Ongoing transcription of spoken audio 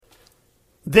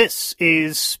This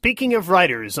is Speaking of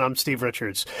Writers. I'm Steve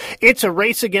Richards. It's a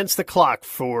race against the clock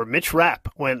for Mitch Rapp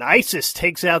when ISIS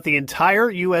takes out the entire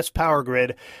U.S. power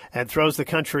grid and throws the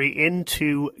country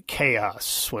into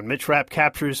chaos. When Mitch Rapp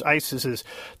captures ISIS's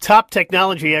top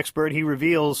technology expert, he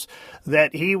reveals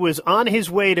that he was on his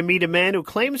way to meet a man who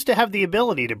claims to have the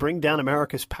ability to bring down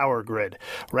America's power grid.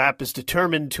 Rapp is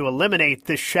determined to eliminate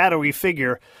this shadowy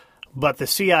figure, but the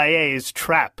CIA's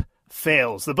trap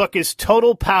fails. The book is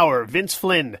Total Power, Vince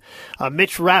Flynn, a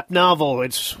Mitch Rapp novel.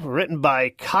 It's written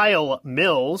by Kyle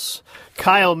Mills.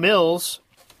 Kyle Mills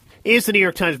is the New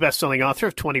York Times bestselling author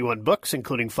of 21 books,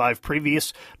 including 5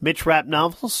 previous Mitch Rapp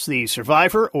novels: The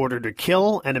Survivor, Order to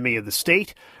Kill, Enemy of the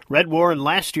State, Red War, and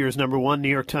last year's #1 New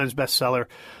York Times bestseller,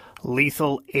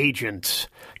 Lethal Agent.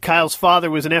 Kyle's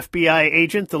father was an FBI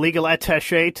agent, the legal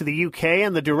attaché to the UK,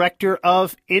 and the director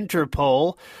of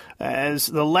Interpol. As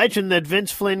the legend that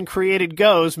Vince Flynn created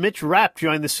goes, Mitch Rapp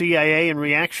joined the CIA in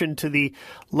reaction to the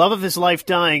love of his life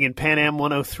dying in Pan Am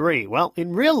 103. Well,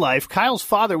 in real life, Kyle's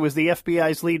father was the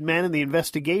FBI's lead man in the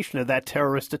investigation of that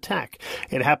terrorist attack.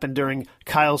 It happened during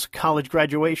Kyle's college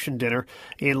graduation dinner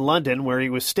in London, where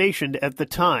he was stationed at the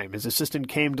time. His assistant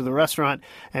came to the restaurant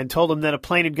and told him that a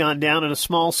plane had gone down in a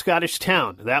small Scottish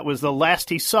town. That was the last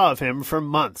he saw of him for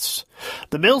months.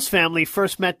 The Mills family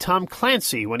first met Tom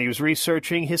Clancy when he was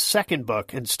researching his second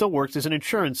book and still worked as an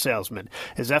insurance salesman.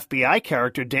 His FBI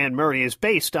character, Dan Murray, is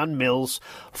based on Mills'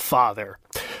 father.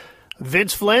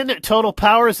 Vince Flynn, Total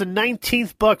Power, is the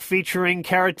 19th book featuring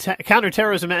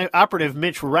counterterrorism operative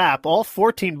Mitch Rapp. All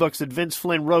 14 books that Vince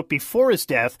Flynn wrote before his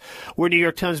death were New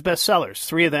York Times bestsellers.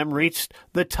 3 of them reached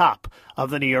the top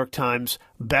of the New York Times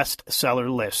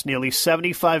bestseller list. Nearly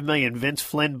 75 million Vince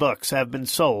Flynn books have been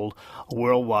sold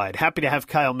worldwide. Happy to have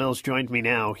Kyle Mills join me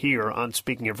now here on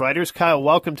Speaking of Writers. Kyle,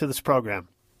 welcome to this program.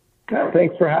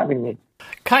 Thanks for having me.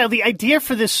 Kyle, the idea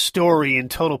for this story in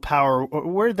Total Power,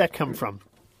 where did that come from?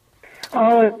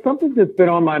 It's something that's been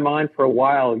on my mind for a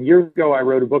while. Years ago, I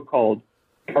wrote a book called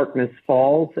Darkness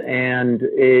Falls, and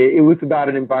it was about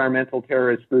an environmental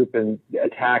terrorist group and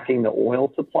attacking the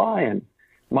oil supply. And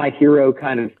my hero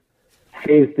kind of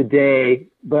saves the day.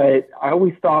 But I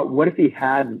always thought, what if he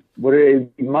hadn't? Would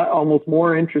it be almost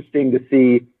more interesting to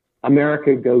see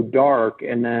America go dark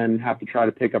and then have to try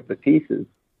to pick up the pieces?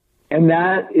 And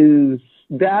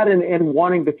and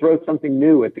wanting to throw something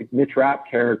new at the Mitch Rapp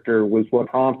character was what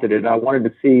prompted it. I wanted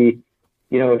to see,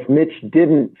 if Mitch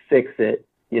didn't fix it,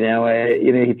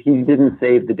 if he didn't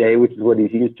save the day, which is what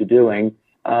he's used to doing,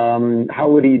 how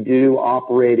would he do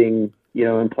operating,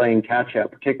 and playing catch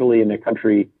up, particularly in a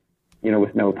country,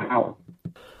 with no power?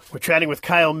 We're chatting with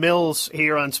Kyle Mills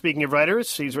here on Speaking of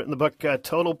Writers. He's written the book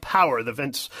Total Power. The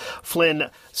Vince Flynn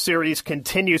series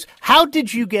continues. How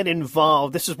did you get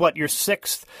involved? This is your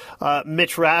 6th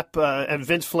Mitch Rapp and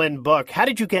Vince Flynn book. How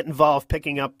did you get involved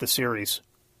picking up the series?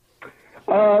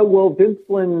 Well, Vince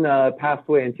Flynn passed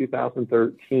away in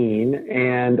 2013,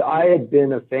 and I had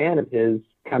been a fan of his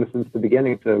kind of since the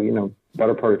beginning, so,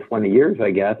 better part of 20 years,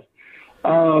 I guess.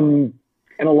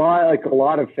 And a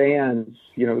lot of fans,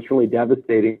 it's really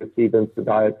devastating to see Vince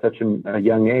die at such a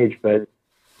young age. But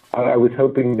I was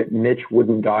hoping that Mitch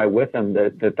wouldn't die with him,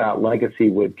 that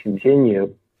legacy would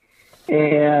continue.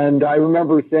 And I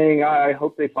remember saying, I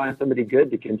hope they find somebody good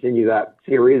to continue that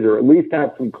series, or at least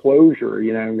have some closure.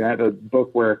 Have a book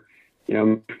where,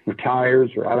 retires,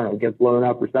 or I don't know, gets blown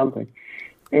up or something.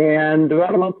 And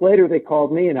about a month later, they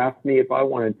called me and asked me if I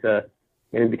wanted to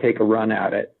maybe take a run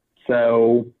at it.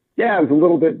 So, yeah, it was a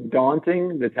little bit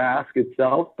daunting, the task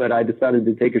itself, but I decided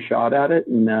to take a shot at it,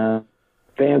 and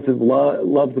fans have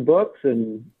loved the books,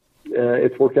 and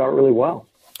it's worked out really well.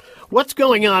 What's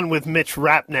going on with Mitch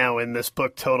Rapp now in this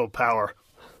book, Total Power?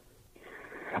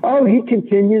 Oh, he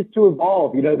continues to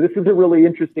evolve. This is a really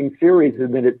interesting series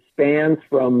in that it spans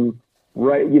from,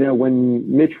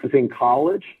 when Mitch was in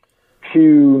college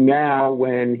to now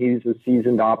when he's a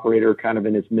seasoned operator kind of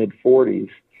in his mid-40s.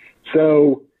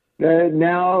 So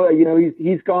now,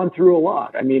 he's gone through a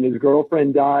lot. I mean, his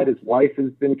girlfriend died, his wife has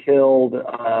been killed.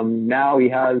 Now he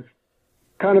has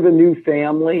kind of a new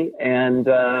family and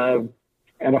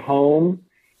a home,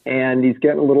 and he's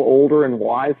getting a little older and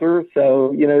wiser.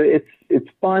 So, it's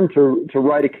fun to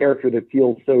write a character that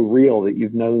feels so real that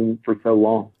you've known for so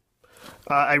long.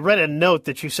 I read a note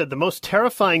that you said the most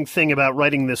terrifying thing about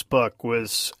writing this book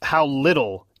was how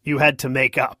little you had to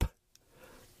make up.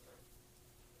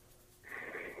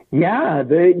 Yeah,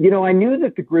 I knew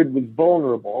that the grid was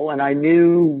vulnerable, and I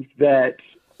knew that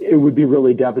it would be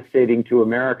really devastating to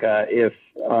America if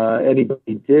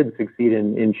anybody did succeed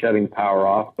in shutting power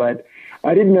off, but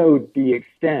I didn't know the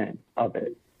extent of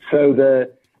it. So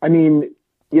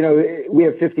we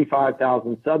have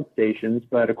 55,000 substations,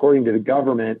 but according to the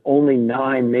government, only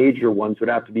 9 major ones would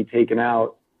have to be taken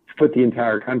out to put the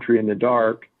entire country in the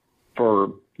dark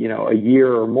for, a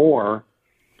year or more.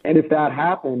 And if that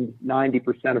happened,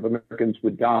 90% of Americans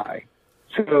would die.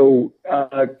 So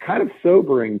kind of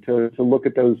sobering to look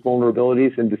at those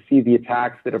vulnerabilities and to see the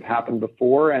attacks that have happened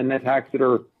before and the attacks that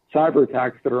are cyber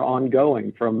attacks that are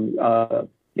ongoing from,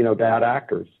 bad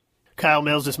actors. Kyle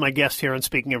Mills is my guest here on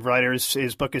Speaking of Writers.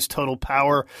 His book is Total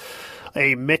Power,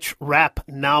 a Mitch Rapp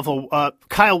novel.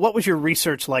 Kyle, what was your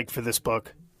research like for this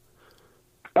book?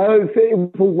 It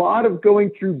was a lot of going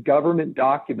through government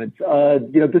documents.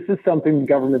 This is something the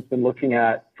government's been looking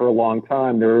at for a long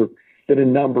time. There have been a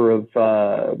number of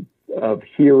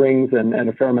hearings and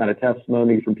a fair amount of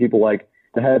testimony from people like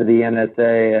the head of the NSA,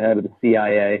 the head of the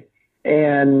CIA,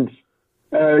 and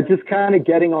just kind of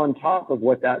getting on top of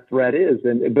what that threat is.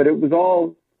 But it was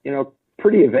all,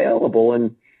 pretty available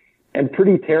and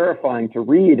pretty terrifying to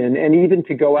read and even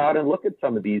to go out and look at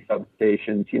some of these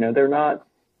substations. They're not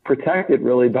protected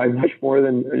really by much more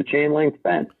than a chain link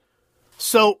fence.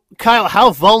 So, Kyle,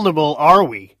 how vulnerable are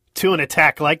we to an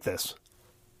attack like this?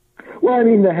 Well,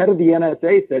 the head of the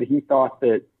NSA said he thought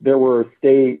that there were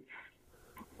states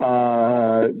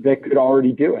that could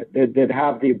already do it, that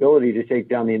have the ability to take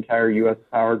down the entire U.S.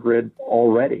 power grid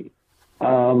already.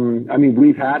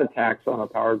 We've had attacks on a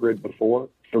power grid before.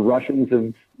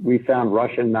 We found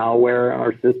Russian malware in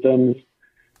our systems.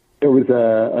 There was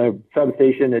a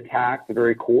substation attack, a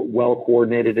very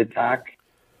well-coordinated attack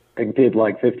that did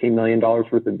like $15 million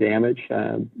worth of damage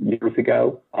years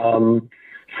ago. The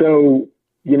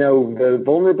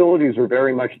vulnerabilities are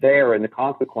very much there, and the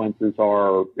consequences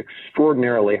are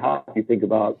extraordinarily high. If you think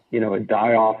about, a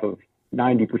die-off of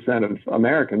 90% of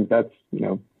Americans, that's,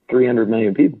 300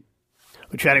 million people.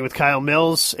 We're chatting with Kyle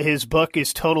Mills. His book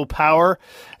is Total Power,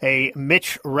 a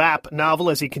Mitch Rapp novel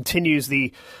as he continues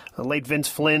the late Vince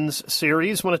Flynn's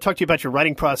series. I want to talk to you about your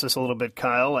writing process a little bit,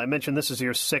 Kyle. I mentioned this is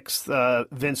your 6th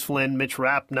Vince Flynn, Mitch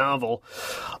Rapp novel.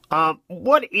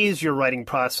 What is your writing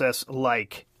process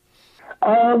like?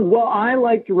 Well, I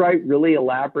like to write really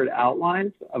elaborate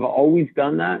outlines. I've always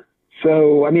done that.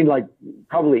 So,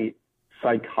 probably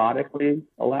psychotically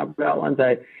elaborate outlines.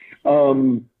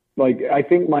 I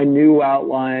think my new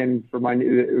outline for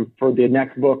the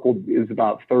next book is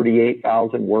about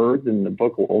 38,000 words, and the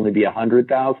book will only be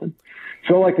 100,000.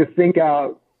 So I like to think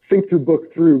through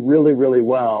book through really, really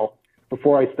well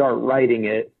before I start writing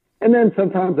it. And then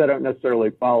sometimes I don't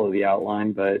necessarily follow the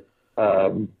outline, but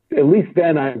at least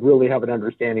then I really have an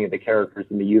understanding of the characters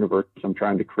and the universe I'm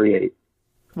trying to create.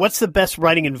 What's the best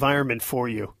writing environment for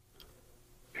you?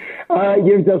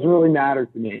 It doesn't really matter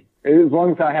to me. As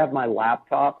long as I have my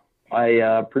laptop,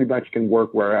 I pretty much can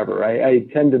work wherever. I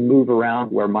tend to move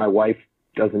around where my wife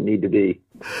doesn't need to be.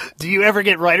 Do you ever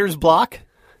get writer's block?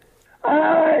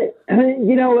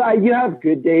 You have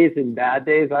good days and bad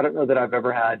days. I don't know that I've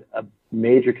ever had a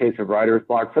major case of writer's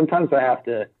block. Sometimes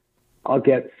I'll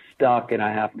get stuck and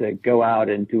I have to go out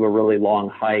and do a really long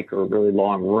hike or a really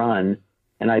long run.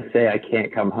 And I say I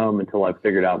can't come home until I've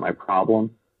figured out my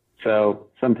problem. So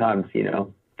sometimes,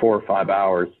 4 or 5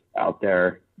 hours out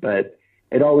there, but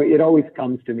it always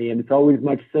comes to me, and it's always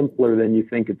much simpler than you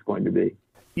think it's going to be.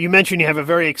 You mentioned you have a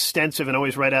very extensive and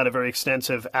always write out a very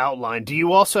extensive outline. Do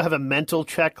you also have a mental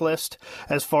checklist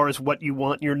as far as what you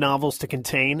want your novels to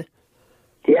contain?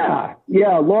 Yeah,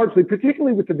 largely,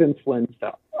 particularly with the Vince Flynn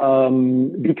stuff,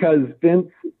 because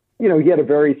Vince, he had a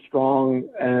very strong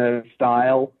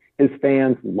style. His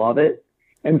fans love it.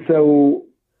 And so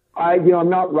I'm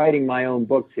not writing my own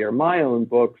books here. My own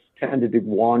books tended to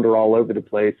wander all over the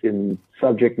place in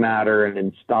subject matter and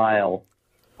in style.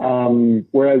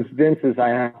 Whereas Vince's, I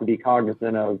have to be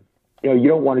cognizant of, you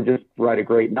don't want to just write a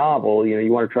great novel.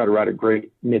 You want to try to write a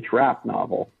great Mitch Rapp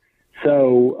novel.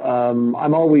 So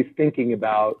I'm always thinking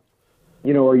about,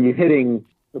 are you hitting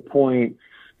the point,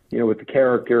 with the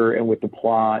character and with the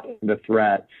plot and the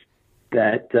threats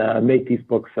that make these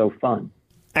books so fun.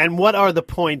 And what are the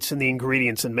points and the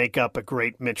ingredients that make up a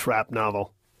great Mitch Rapp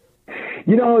novel?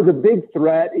 The big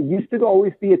threat, it used to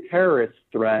always be a terrorist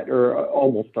threat, or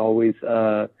almost always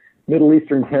a Middle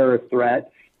Eastern terrorist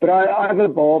threat. But I've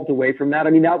evolved away from that.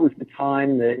 That was the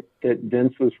time that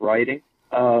Vince was writing.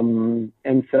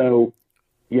 And so,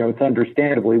 it's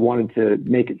understandable he wanted to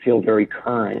make it feel very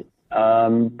current.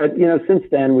 But, since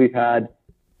then we've had,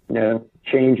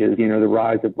 changes, the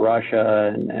rise of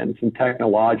Russia and some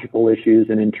technological issues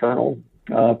and internal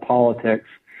politics.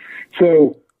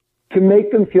 So to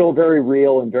make them feel very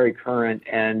real and very current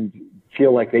and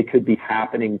feel like they could be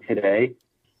happening today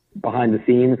behind the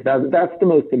scenes, that's the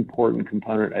most important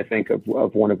component, I think, of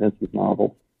one of Vince's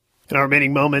novels. In our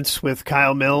remaining moments with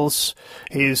Kyle Mills,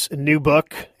 his new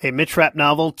book, a Mitch Rapp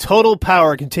novel, Total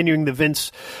Power, continuing the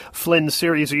Vince Flynn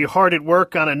series. Are you hard at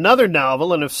work on another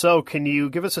novel? And if so, can you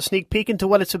give us a sneak peek into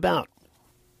what it's about?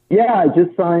 Yeah, I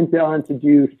just signed on to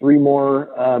do 3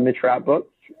 more Mitch Rapp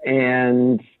books,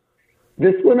 and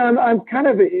this one I'm kind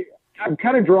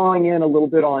of drawing in a little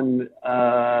bit on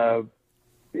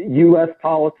U.S.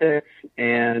 politics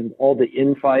and all the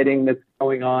infighting that's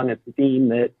going on. It's a theme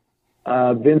that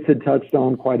Vince had touched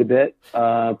on quite a bit,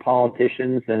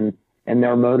 politicians and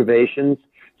their motivations.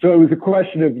 So it was a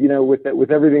question of,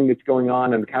 with everything that's going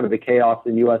on and kind of the chaos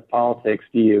in U.S. politics,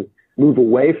 do you move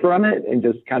away from it and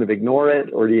just kind of ignore it,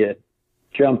 or do you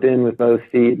jump in with both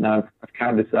feet? And I've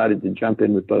kind of decided to jump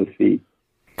in with both feet.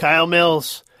 Kyle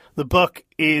Mills, the book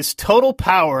is Total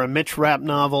Power, a Mitch Rapp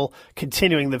novel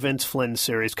continuing the Vince Flynn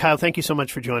series. Kyle, thank you so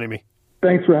much for joining me.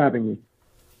 Thanks for having me.